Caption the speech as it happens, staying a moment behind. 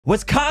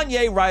Was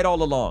Kanye right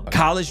all along?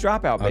 College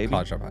Dropout, baby.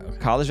 College Dropout. Okay.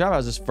 College Dropout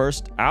was his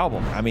first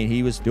album. I mean,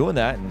 he was doing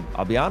that, and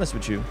I'll be honest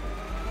with you,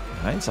 in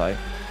hindsight,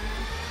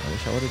 I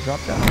wish I would have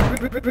dropped out.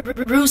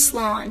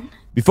 Ruslan.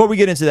 Before we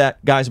get into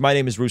that, guys, my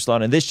name is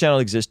Ruslan, and this channel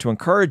exists to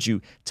encourage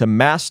you to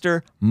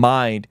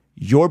mastermind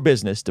your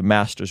business the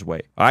master's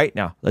way. All right,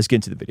 now let's get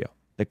into the video.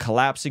 The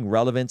collapsing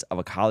relevance of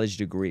a college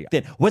degree.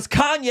 Then, was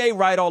Kanye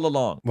right all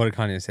along? What did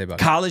Kanye say about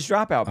it? College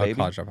Dropout, baby.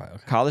 College Dropout.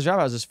 Okay. College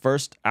Dropout was his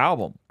first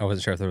album. I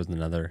wasn't sure if there was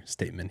another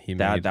statement he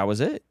made. That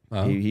was it. Oh,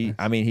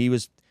 I mean, he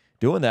was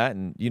doing that,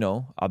 and you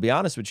know, I'll be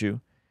honest with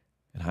you,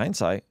 in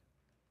hindsight,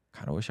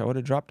 kind of wish I would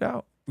have dropped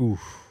out. Oof.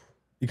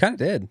 You kind of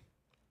did.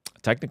 I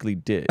technically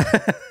did.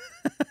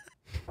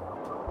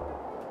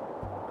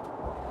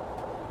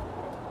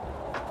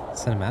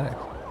 Cinematic.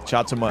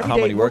 Shout to how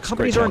many works.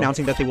 Companies are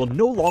announcing that they will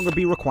no longer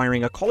be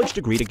requiring a college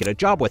degree to get a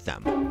job with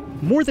them.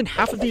 More than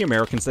half of the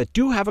Americans that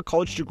do have a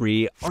college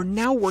degree are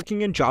now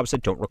working in jobs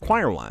that don't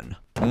require one.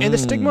 And the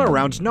stigma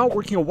around not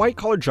working a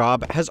white-collar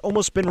job has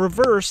almost been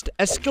reversed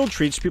as skilled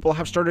trades people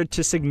have started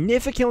to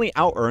significantly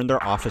out-earn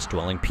their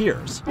office-dwelling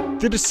peers.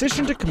 The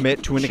decision to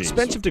commit to an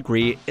expensive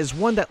degree is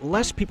one that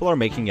less people are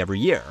making every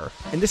year,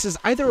 and this is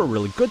either a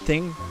really good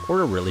thing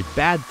or a really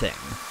bad thing.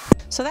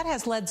 So that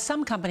has led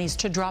some companies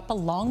to drop a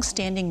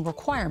long-standing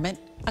requirement,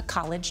 a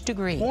college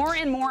degree. More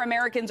and more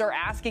Americans are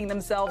asking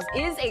themselves,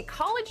 is a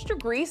college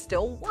degree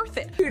still worth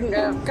it? Student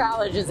of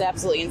college is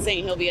absolutely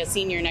insane. He'll be a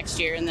senior next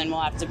year, and then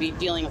we'll have to be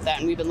dealing with that,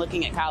 and we've been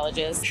looking at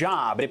colleges.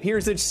 It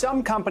appears that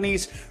some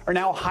companies are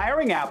now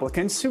hiring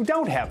applicants who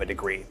don't have a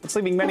degree. It's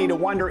leaving many to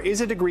wonder,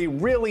 is a degree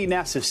really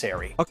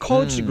necessary? A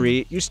college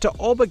degree used to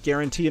all but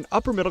guarantee an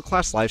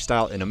upper-middle-class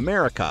lifestyle in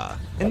America,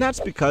 and that's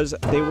because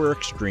they were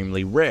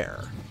extremely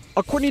rare.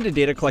 According to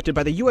data collected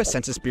by the U.S.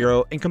 Census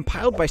Bureau and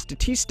compiled by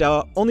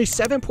Statista, only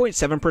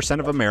 7.7%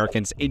 of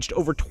Americans aged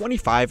over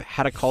 25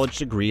 had a college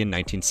degree in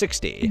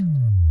 1960.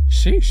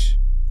 Sheesh.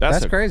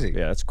 That's crazy.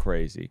 Yeah, that's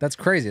crazy. That's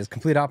crazy. It's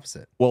complete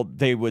opposite. Well,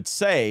 they would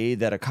say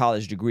that a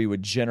college degree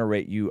would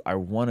generate you, I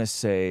want to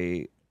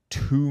say,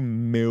 $2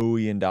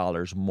 million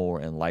more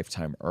in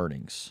lifetime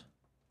earnings.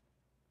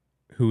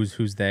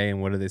 Who's they,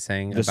 and what are they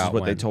saying this about is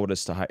what when? they told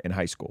us in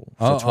high school.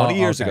 So 20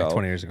 years ago.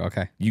 20 years ago,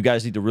 okay. You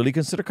guys need to really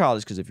consider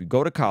college, because if you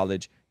go to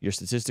college, you're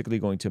statistically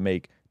going to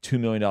make $2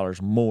 million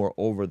more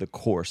over the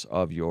course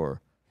of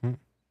your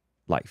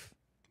life.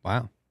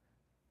 Wow.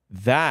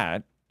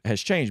 That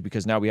has changed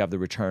because now we have the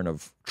return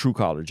of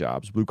true-collar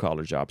jobs,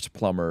 blue-collar jobs,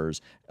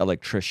 plumbers,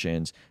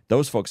 electricians.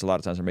 Those folks a lot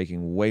of times are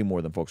making way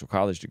more than folks with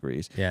college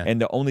degrees. Yeah.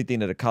 And the only thing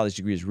that a college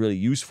degree is really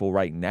useful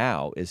right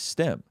now is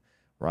STEM.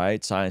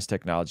 Right? Science,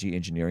 technology,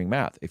 engineering,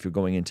 math. If you're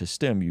going into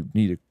STEM, you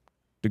need a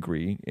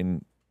degree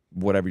in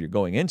whatever you're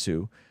going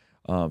into,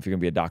 if you're going to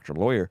be a doctor,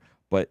 lawyer.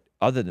 But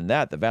other than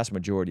that, the vast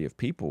majority of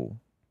people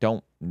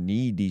don't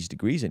need these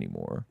degrees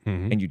anymore.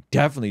 And you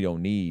definitely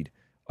don't need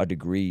a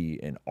degree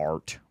in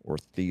art or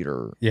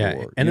theater. Yeah,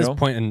 or, and this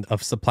point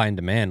of supply and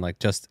demand, like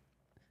just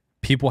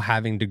people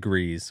having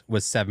degrees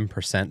was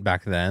 7%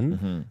 back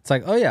then. It's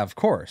like, oh yeah, of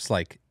course.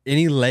 Like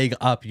any leg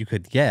up you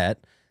could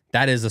get,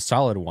 that is a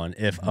solid one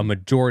if a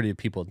majority of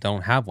people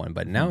don't have one.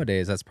 But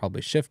nowadays, that's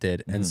probably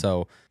shifted. And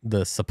so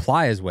the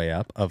supply is way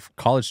up of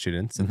college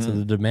students, and so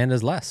the demand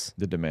is less.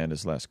 The demand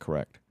is less,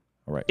 correct.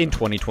 All right. In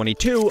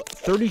 2022,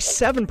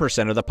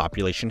 37% of the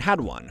population had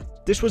one.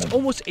 This was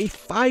almost a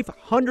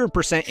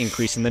 500%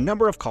 increase in the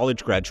number of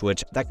college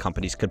graduates that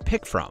companies could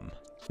pick from.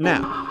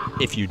 Now,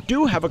 if you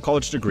do have a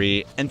college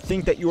degree and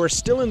think that you are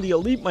still in the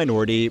elite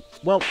minority,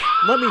 well,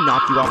 let me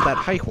knock you off that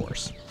high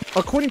horse.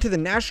 According to the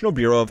National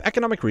Bureau of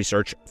Economic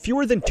Research,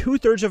 fewer than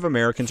 2/3 of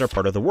Americans are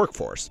part of the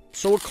workforce,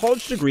 so a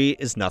college degree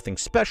is nothing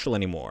special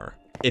anymore.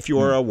 If you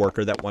are a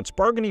worker that wants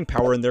bargaining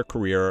power in their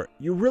career,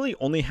 you really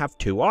only have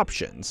two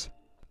options.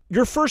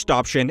 Your first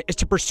option is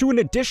to pursue an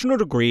additional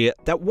degree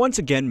that once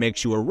again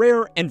makes you a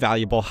rare and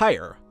valuable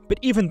hire, but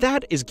even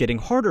that is getting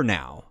harder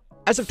now.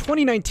 As of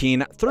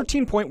 2019,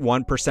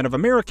 13.1% of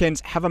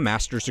Americans have a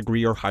master's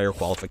degree or higher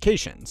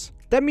qualifications.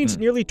 That means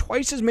nearly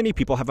twice as many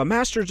people have a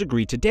master's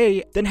degree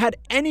today than had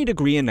any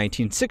degree in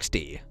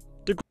 1960.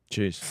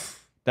 Jeez,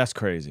 that's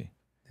crazy.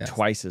 Yes.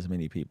 Twice as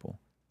many people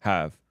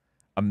have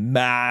a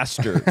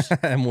master's.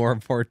 A more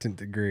important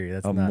degree.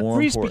 That's not.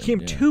 Degrees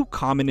became too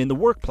common in the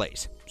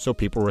workplace, so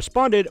people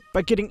responded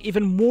by getting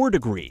even more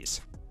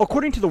degrees.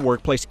 According to the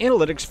workplace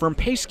analytics firm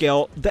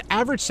PayScale, the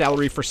average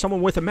salary for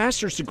someone with a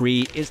master's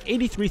degree is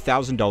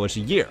 $83,000 a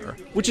year,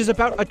 which is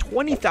about a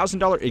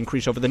 $20,000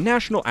 increase over the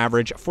national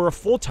average for a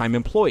full-time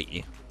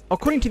employee.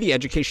 According to the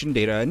Education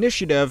Data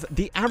Initiative,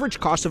 the average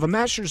cost of a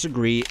master's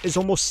degree is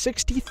almost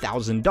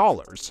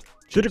 $60,000.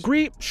 The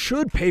degree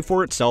should pay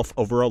for itself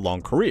over a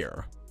long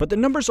career, but the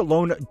numbers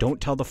alone don't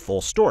tell the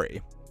full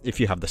story. If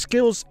you have the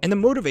skills and the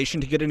motivation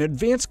to get an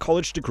advanced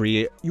college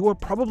degree, you are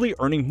probably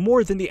earning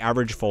more than the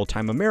average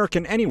full-time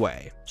American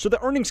anyway, so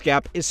the earnings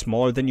gap is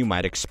smaller than you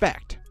might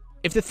expect.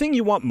 If the thing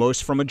you want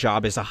most from a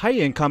job is a high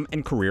income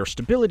and career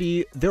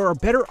stability, there are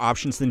better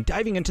options than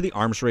diving into the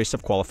arms race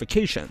of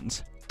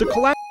qualifications. The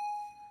collapse.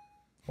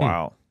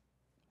 Wow.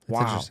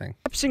 That's interesting.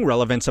 Lapsing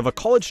relevance of a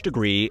college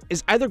degree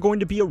is either going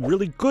to be a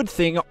really good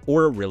thing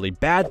or a really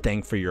bad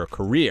thing for your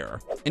career.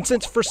 And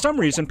since for some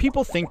reason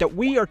people think that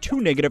we are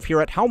too negative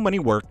here at how money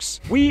works,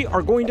 we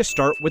are going to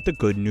start with the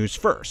good news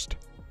first.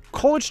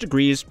 College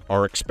degrees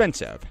are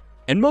expensive,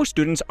 and most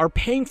students are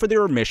paying for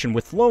their admission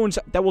with loans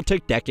that will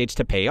take decades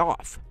to pay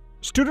off.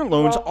 Student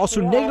loans also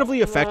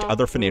negatively affect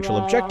other financial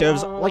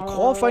objectives like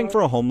qualifying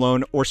for a home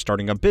loan or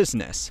starting a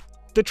business.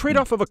 The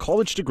trade-off of a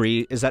college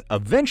degree is that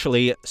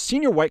eventually,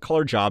 senior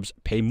white-collar jobs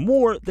pay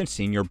more than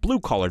senior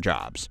blue-collar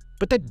jobs.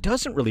 But that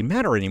doesn't really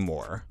matter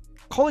anymore.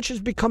 College has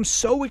become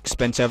so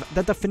expensive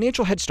that the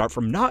financial head start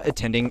from not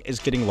attending is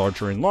getting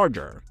larger and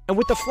larger. And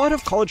with the flood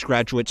of college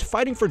graduates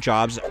fighting for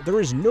jobs, there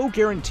is no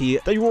guarantee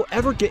that you will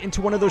ever get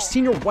into one of those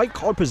senior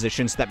white-collar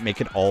positions that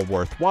make it all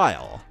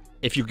worthwhile.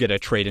 If you get a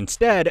trade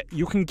instead,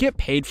 you can get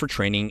paid for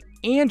training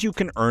and you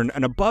can earn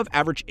an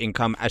above-average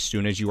income as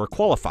soon as you are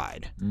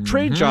qualified.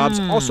 Trade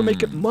jobs also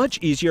make it much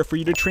easier for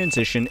you to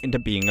transition into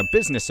being a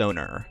business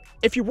owner.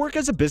 If you work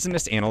as a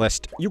business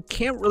analyst, you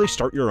can't really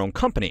start your own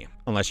company,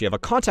 unless you have a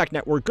contact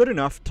network good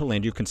enough to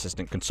land you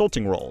consistent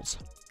consulting roles.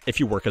 If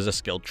you work as a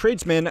skilled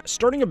tradesman,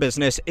 starting a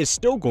business is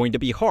still going to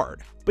be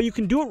hard, but you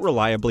can do it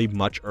reliably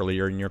much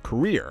earlier in your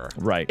career.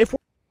 Right.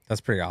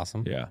 That's pretty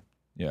awesome.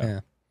 Yeah.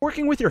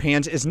 Working with your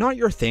hands is not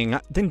your thing,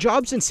 then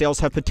jobs in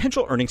sales have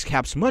potential earnings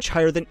caps much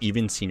higher than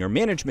even senior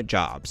management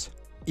jobs.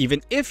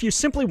 Even if you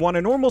simply want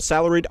a normal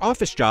salaried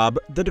office job,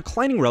 the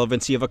declining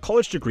relevancy of a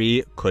college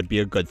degree could be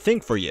a good thing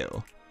for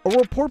you. A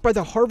report by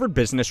the Harvard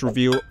Business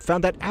Review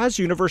found that as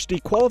university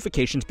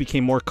qualifications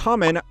became more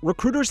common,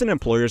 recruiters and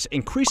employers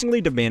increasingly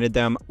demanded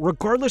them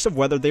regardless of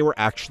whether they were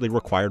actually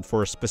required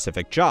for a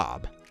specific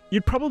job.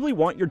 You'd probably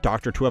want your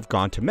doctor to have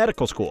gone to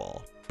medical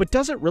school. But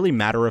does it really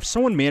matter if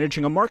someone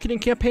managing a marketing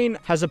campaign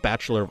has a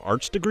Bachelor of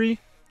Arts degree?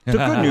 The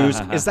good news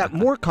is that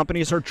more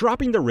companies are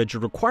dropping the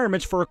rigid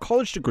requirements for a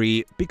college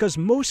degree because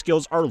most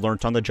skills are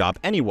learnt on the job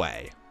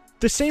anyway.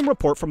 The same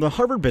report from the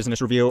Harvard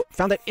Business Review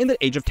found that in the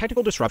age of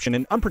technical disruption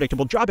and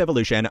unpredictable job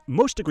evolution,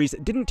 most degrees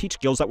didn't teach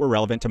skills that were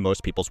relevant to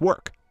most people's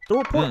work. The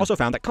report also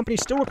found that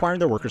companies still requiring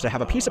their workers to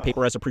have a piece of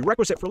paper as a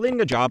prerequisite for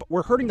landing a job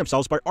were hurting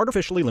themselves by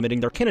artificially limiting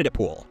their candidate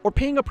pool, or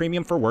paying a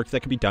premium for work that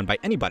could be done by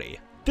anybody.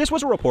 This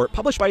was a report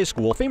published by a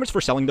school famous for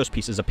selling those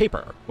pieces of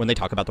paper. When they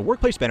talk about the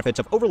workplace benefits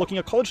of overlooking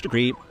a college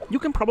degree, you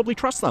can probably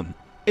trust them.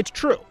 It's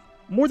true.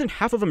 More than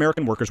half of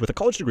American workers with a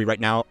college degree right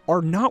now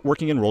are not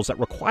working in roles that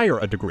require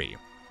a degree,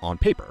 on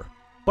paper.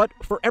 But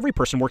for every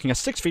person working a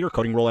six-figure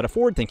coding role at a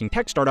forward-thinking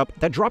tech startup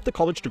that dropped the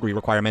college degree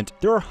requirement,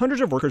 there are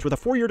hundreds of workers with a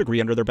 4-year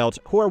degree under their belts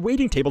who are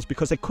waiting tables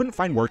because they couldn't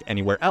find work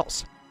anywhere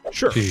else.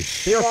 Sure,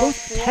 they are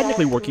both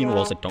technically working in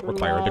roles that don't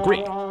require a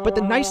degree, but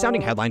the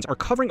nice-sounding headlines are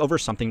covering over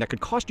something that could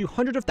cost you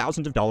hundreds of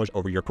thousands of dollars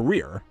over your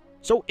career.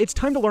 So it's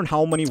time to learn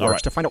how money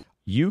works to find out.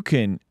 You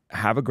can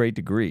have a great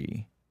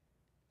degree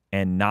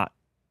and not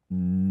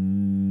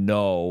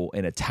know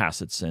in a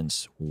tacit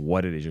sense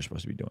what it is you're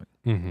supposed to be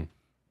doing.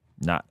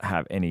 Not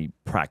have any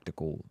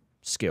practical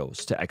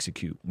skills to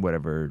execute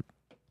whatever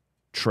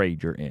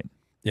trade you're in.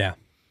 Yeah.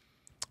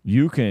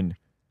 You can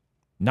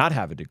not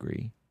have a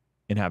degree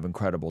and have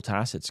incredible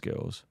tacit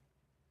skills,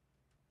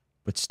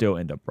 but still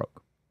end up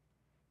broke.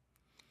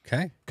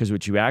 Okay. Because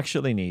what you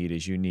actually need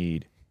is you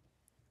need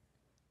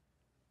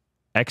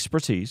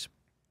expertise,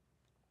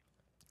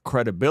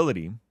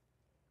 credibility,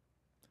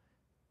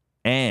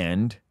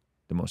 and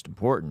the most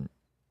important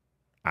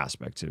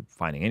aspect to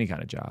finding any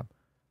kind of job,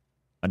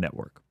 a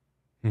network.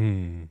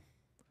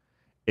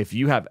 If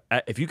you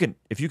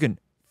can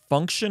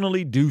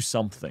functionally do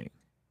something,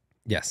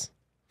 yes,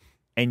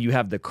 and you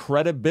have the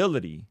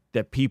credibility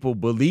that people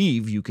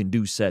believe you can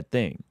do said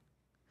thing,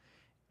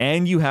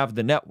 and you have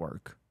the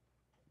network,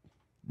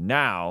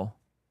 now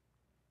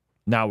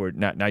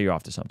you're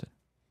off to something.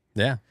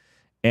 Yeah.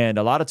 And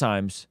a lot of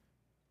times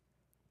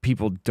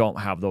people don't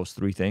have those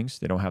three things.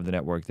 They don't have the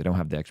network, they don't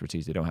have the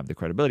expertise, they don't have the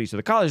credibility. So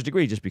the college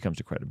degree just becomes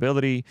the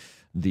credibility,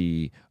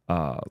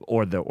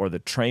 or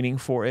the training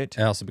for it.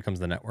 It also becomes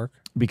the network.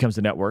 Becomes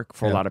the network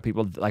for a lot of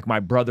people. Like my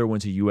brother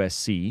went to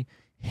USC.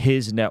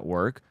 His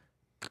network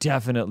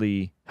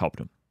definitely helped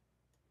him.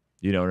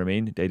 You know what I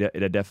mean?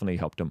 It definitely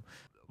helped him.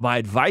 My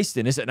advice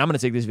then is, and I'm going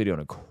to take this video in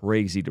a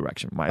crazy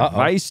direction. My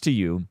advice to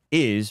you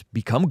is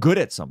become good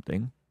at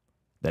something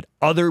that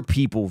other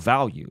people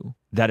value,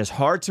 that is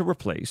hard to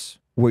replace,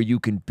 where you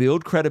can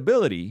build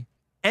credibility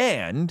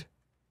and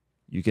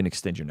you can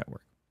extend your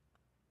network.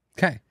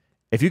 Okay.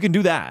 If you can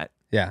do that,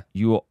 yeah,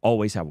 you will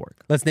always have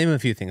work. Let's name a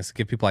few things to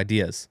give people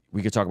ideas.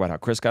 We could talk about how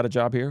Chris got a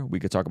job here. We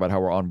could talk about how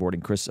we're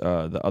onboarding Chris,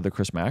 the other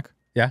Chris Mack.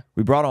 Yeah.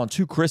 We brought on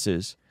 2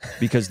 Chris's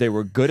because they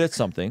were good at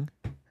something,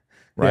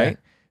 right? Yeah.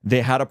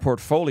 They had a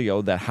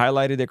portfolio that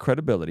highlighted their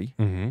credibility.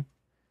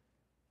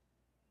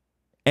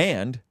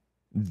 And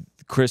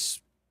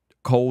Chris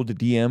cold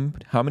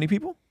DM'd how many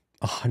people?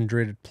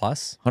 100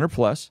 plus. 100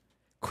 plus.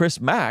 Chris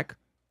Mack,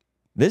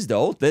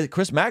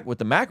 Chris Mack with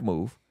the Mac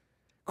move.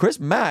 Chris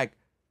Mack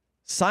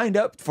signed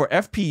up for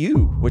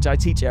FPU, which I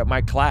teach at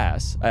my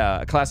class,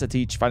 a class I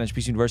teach, Financial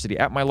Peace University,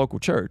 at my local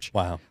church.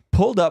 Wow.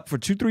 Pulled up for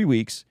 2-3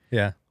 weeks.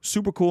 Yeah.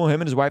 super cool.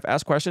 Him and his wife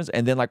asked questions,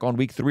 and then like on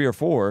week 3 or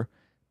 4,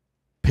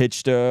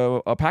 pitched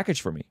a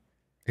package for me.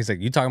 He's like,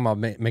 you talking about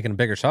making a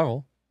bigger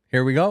shovel?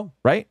 Here we go.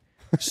 Right.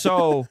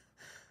 So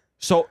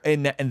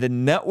in the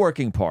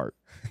networking part,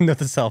 Note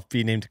to self: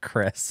 be named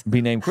Chris.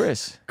 be named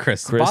Chris.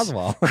 Chris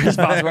Boswell. Chris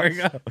Boswell. There we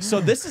go.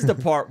 So this is the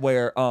part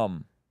where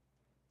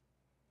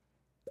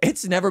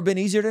it's never been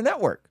easier to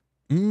network.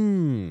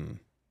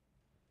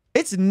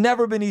 It's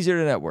never been easier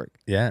to network.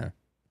 Yeah.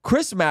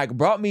 Chris Mack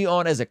brought me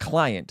on as a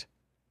client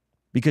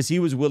because he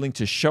was willing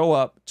to show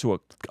up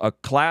to a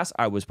class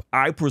I was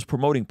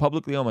promoting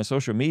publicly on my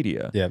social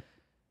media. Yep.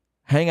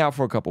 Hang out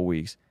for a couple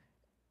weeks,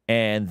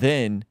 and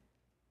then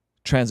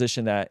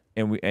transition that,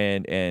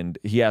 and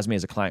he asked me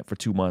as a client for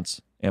 2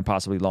 months and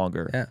possibly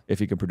longer if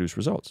he can produce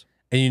results.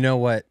 And you know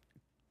what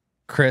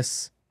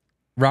Chris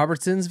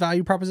Robertson's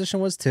value proposition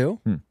was too?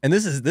 And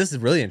this is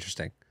really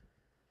interesting.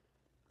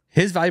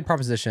 His value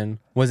proposition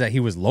was that he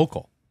was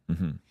local.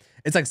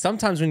 It's like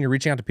sometimes when you're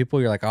reaching out to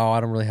people, you're like, oh, I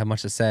don't really have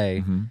much to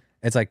say.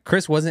 It's like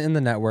Chris wasn't in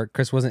the network.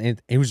 Chris wasn't in,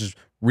 he was just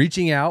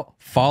reaching out,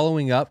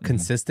 following up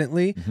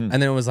consistently. And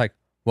then it was like,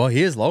 well,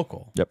 he is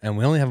local. Yep. And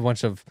we only have a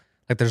bunch of,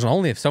 like, there's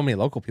only so many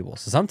local people.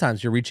 So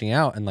sometimes you're reaching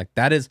out and like,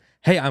 that is,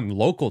 hey, I'm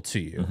local to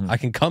you. I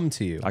can come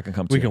to you. I can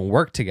come to we you. can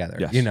work together,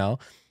 Yes. you know?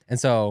 And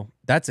so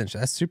that's interesting.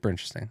 That's super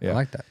interesting. I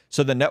like that.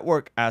 So the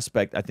network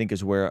aspect, I think,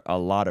 is where a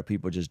lot of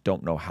people just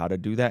don't know how to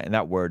do that. And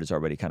that word is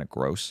already kind of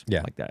gross.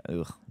 Yeah. Like that.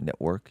 Ugh,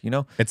 network, you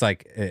know? It's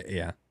like,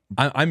 yeah.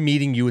 I'm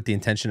meeting you with the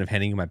intention of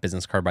handing you my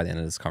business card by the end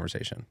of this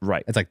conversation.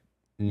 Right. It's like,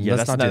 Yeah,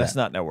 let's that's not not do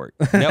that. network.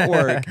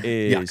 Network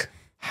is Yuck.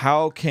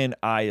 how can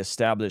I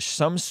establish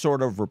some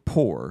sort of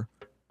rapport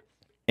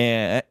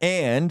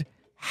and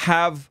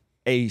have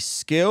a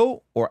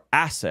skill or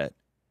asset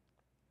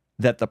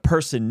that the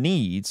person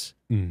needs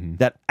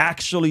that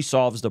actually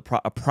solves a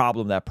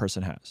problem that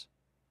person has.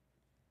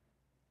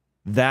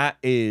 That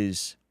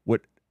is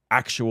what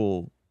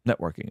actual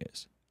networking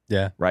is.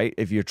 Yeah. Right?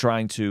 If you're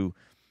trying to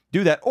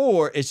do that,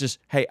 or it's just,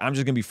 hey, I'm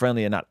just gonna be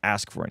friendly and not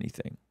ask for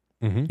anything.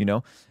 You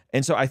know?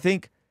 And so I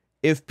think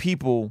if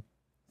people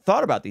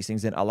thought about these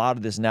things, then a lot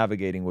of this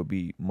navigating would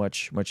be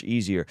much, much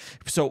easier.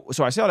 So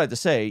I say all that to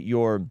say,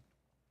 your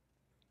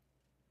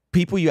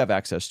people you have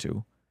access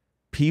to,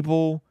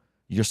 people,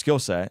 your skill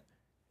set,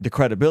 the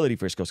credibility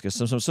for your skill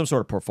set, some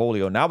sort of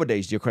portfolio.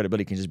 Nowadays, your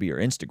credibility can just be your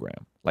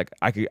Instagram. Like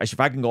if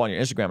I can go on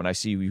your Instagram and I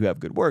see you have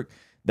good work,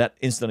 that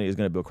instantly is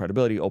going to build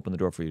credibility, open the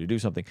door for you to do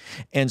something.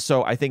 And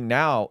so I think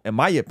now, in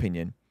my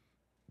opinion,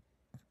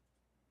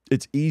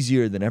 it's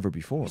easier than ever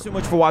before. Thank you so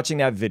much for watching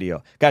that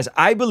video. Guys,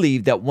 I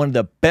believe that one of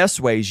the best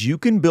ways you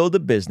can build a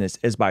business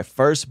is by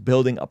first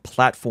building a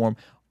platform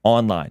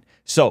online.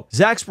 So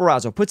Zach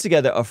Sparazzo puts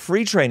together a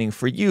free training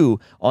for you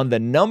on the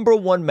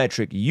 #1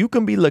 metric you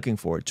can be looking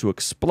for to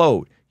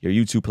explode your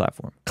YouTube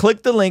platform.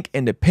 Click the link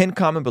in the pinned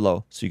comment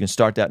below so you can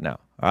start that now.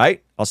 All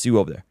right? I'll see you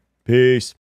over there. Peace.